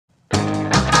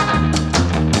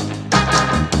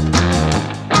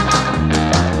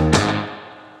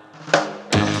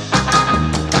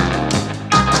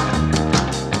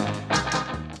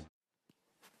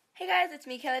it's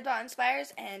me, Kelly Ball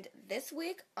Inspires, and this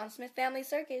week on Smith Family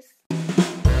Circus.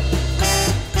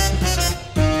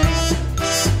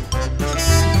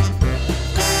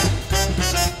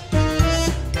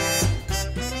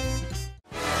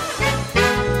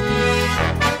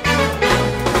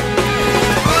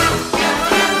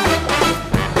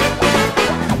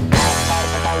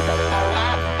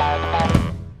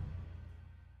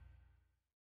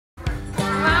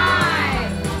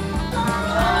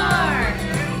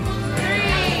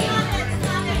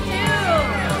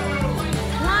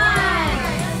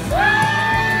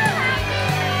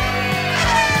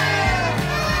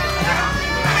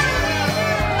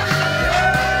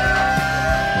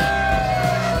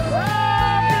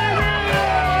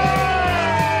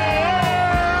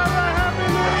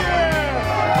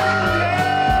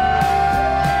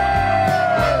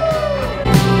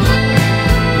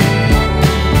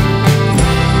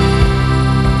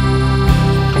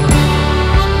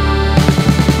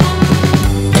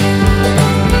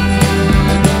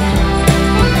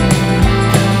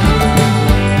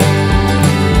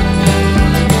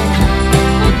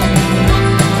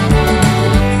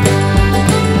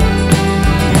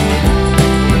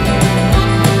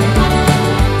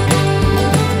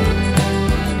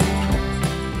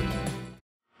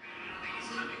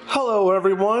 Hello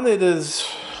everyone, it is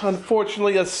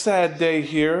unfortunately a sad day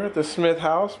here at the Smith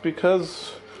house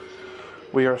because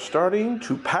we are starting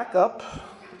to pack up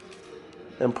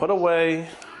and put away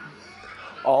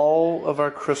all of our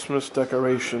Christmas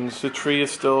decorations. The tree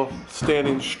is still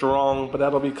standing strong, but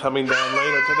that'll be coming down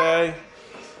later today.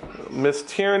 Miss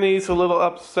Tierney's a little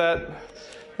upset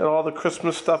that all the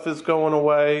Christmas stuff is going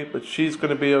away, but she's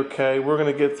going to be okay. We're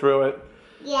going to get through it.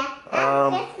 Yeah,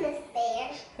 Christmas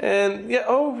bear. And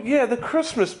yeah, the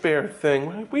Christmas bear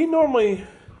thing. We normally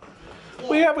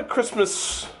we have a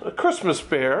Christmas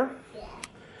bear,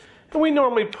 and we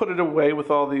normally put it away with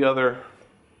all the other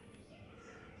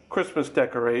Christmas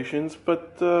decorations.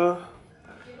 But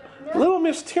little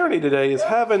Miss Tierney today is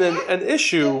having an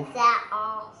issue.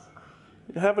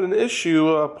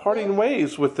 Parting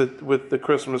ways with the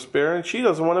Christmas bear, and she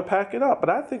doesn't want to pack it up.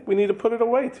 But I think we need to put it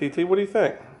away. TT, what do you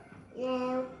think?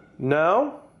 No.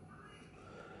 No?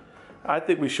 I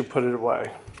think we should put it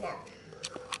away. No.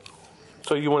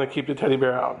 So you want to keep the teddy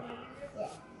bear out? Yeah.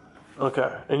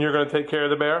 Okay. And you're going to take care of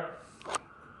the bear?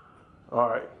 All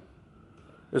right.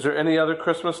 Is there any other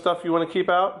Christmas stuff you want to keep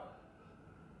out?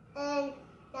 No.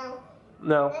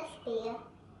 No. Just bear.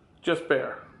 Just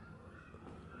bear.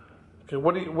 Okay.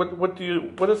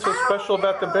 What is so special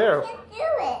about the bear? I can do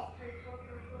it.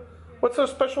 What's so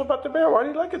special about the bear? Why do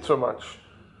you like it so much?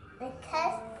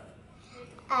 Because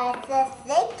I just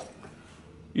think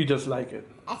You just like it.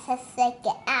 I just take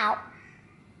it out.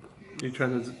 You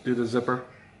trying to do the zipper?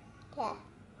 Yeah.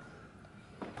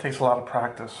 Takes a lot of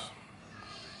practice.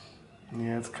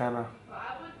 Yeah, it's kind of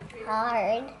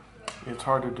Hard. It's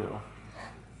hard to do.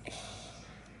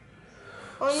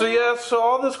 So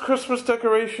all this Christmas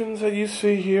decorations that you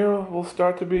see here will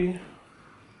start to be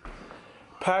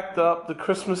packed up. The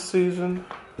Christmas season,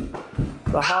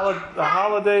 the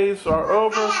holidays are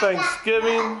over.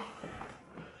 Thanksgiving,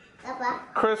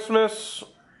 Christmas,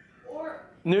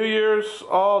 New Year's,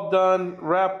 all done,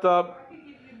 wrapped up.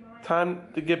 Time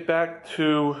to get back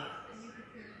to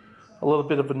a little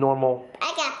bit of a normal,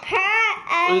 I got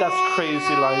purse. less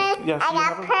crazy life. Yes, I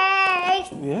got purse.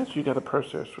 Yes, you got a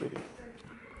purse there, sweetie.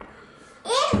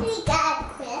 And we got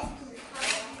Christmas.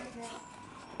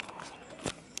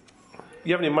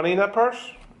 You have any money in that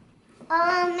purse?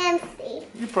 Empty.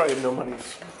 You probably have no money.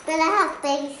 But I have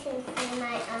baby things in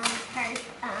my purse.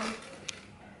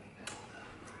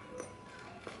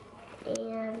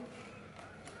 And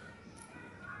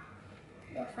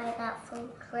if I got some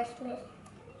Christmas.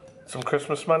 Some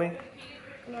Christmas money?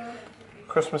 No.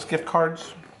 Christmas gift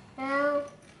cards? No.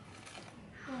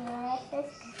 No,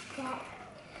 it's just that.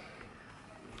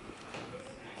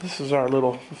 This is our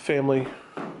little family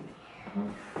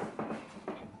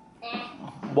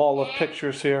wall of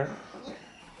pictures here.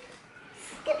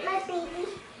 Get my baby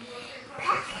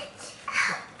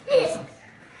package.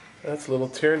 That's little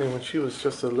Tierney when she was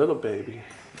just a little baby.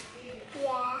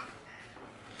 Yeah.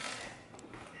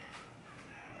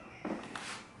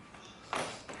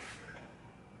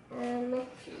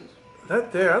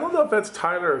 That there, I don't know if that's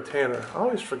Tyler or Tanner. I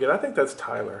always forget. I think that's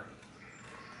Tyler.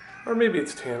 Or maybe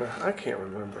it's Tanner. I can't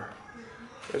remember.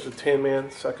 There's a Tan Man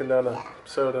sucking down a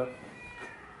soda.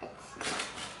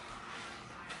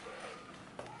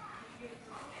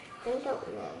 I don't know.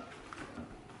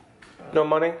 No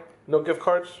money? No gift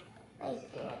cards? I do.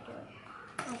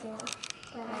 But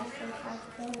I sometimes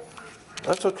do.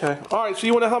 That's okay. All right, so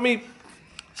you want to help me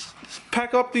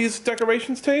pack up these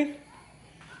decorations, T?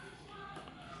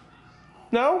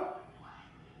 No?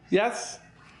 Yes?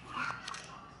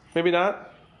 Maybe not?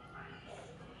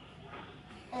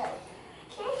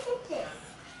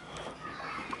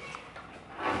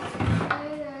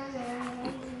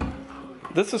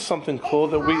 This is something cool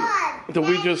that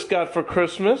we just got for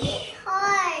Christmas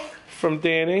from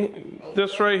Danny.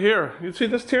 This right here. You see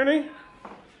this, Tierney?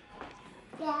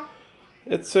 Yeah.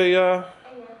 It's a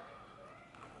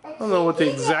I don't know what the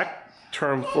exact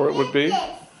term for it would be,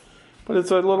 but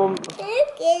it's a little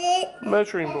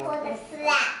measuring board.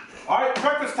 All right,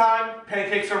 breakfast time.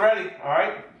 Pancakes are ready. All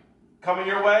right, coming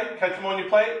your way. Catch them on your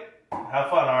plate. Have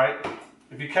fun. All right.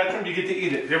 If you catch them, you get to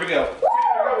eat it. Here we go.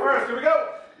 Here we go first. Here we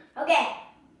go. Okay.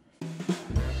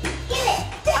 Get it.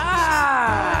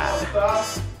 Ah!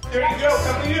 There you go.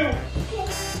 Come to you.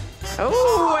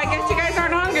 Oh, I guess you guys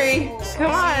aren't hungry.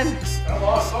 Come on. Come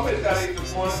on. Somebody's got to eat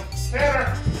this one.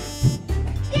 Tanner.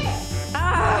 Get it.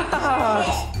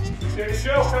 Oh. There you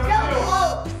go. Come to you.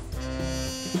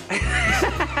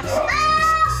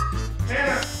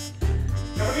 Tanner.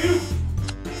 Come to you.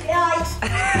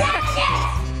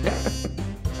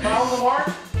 Smile on the mark.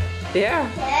 Yeah.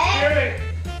 Tierney.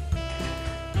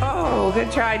 Oh,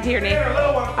 good try, Tierney. Tanner,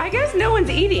 little one. I guess no one's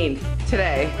eating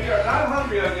today. We are not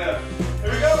hungry, I guess.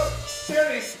 Here we go.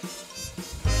 Tierney.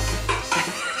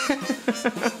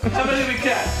 How many did we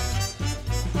catch?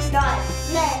 None.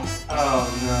 Oh,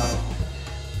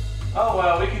 no. Oh,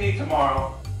 well, we can eat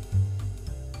tomorrow.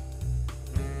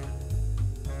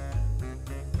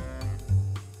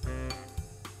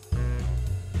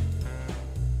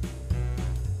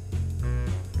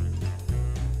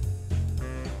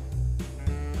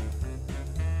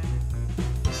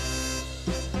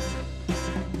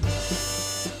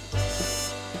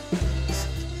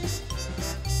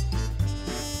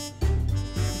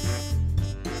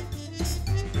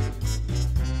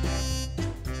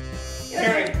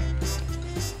 Tierney.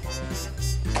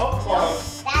 Oh,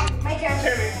 close. That's my turn.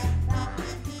 Tierney.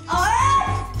 Oh!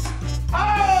 Oh!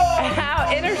 How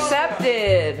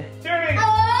intercepted. Tierney. Oh!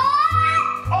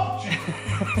 Oh!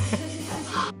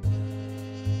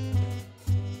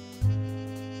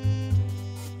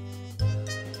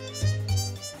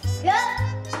 Yep.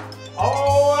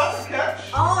 Oh, that's a catch.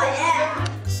 Oh, yeah.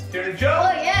 Tierney, Oh,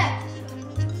 jump. yeah.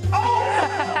 Oh!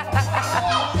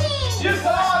 You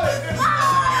got it.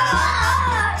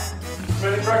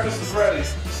 Ready, breakfast is ready.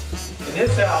 In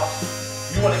his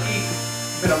house, you want to eat,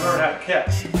 you better learn how to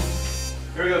catch.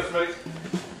 Here we go, Smitty.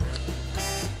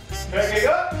 Pancake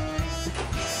up.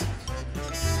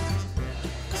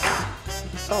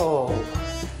 Oh.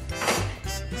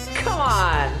 Come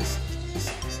on.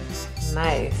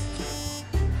 Nice.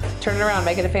 Turn it around,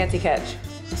 make it a fancy catch.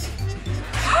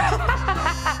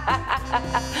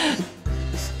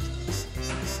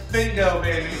 Bingo,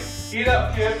 baby. Eat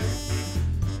up, kid.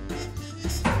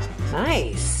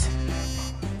 Nice.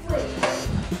 Wait.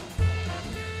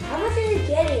 How much is he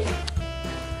getting?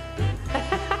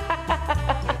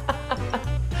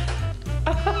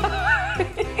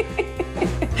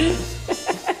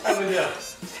 How we do?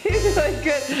 He's like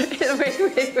good. Wait.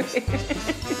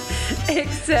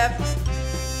 Except,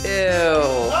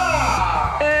 ew.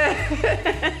 Ah!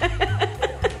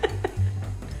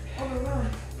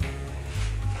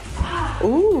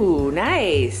 Ooh,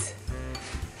 nice.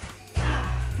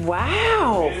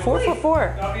 Wow, 4 for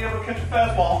 4. Not be able to catch a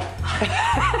fastball.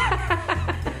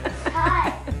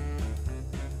 Hi.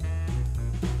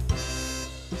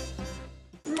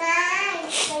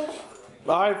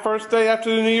 All right, first day after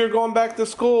the new year, going back to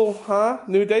school, huh?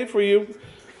 New day for you.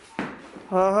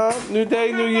 New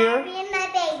day, new year. My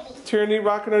baby. Tierney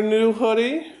rocking her new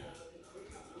hoodie.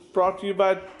 Brought to you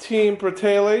by Team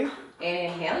Bertaley.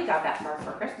 And Haley got that for us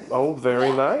for Christmas. Oh,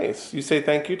 very nice. You say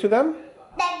thank you to them?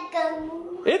 Let's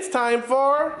go. It's time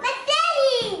for... My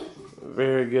daddy.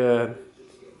 Very good.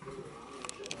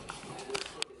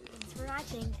 Thanks for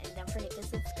watching, and don't forget to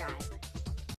subscribe.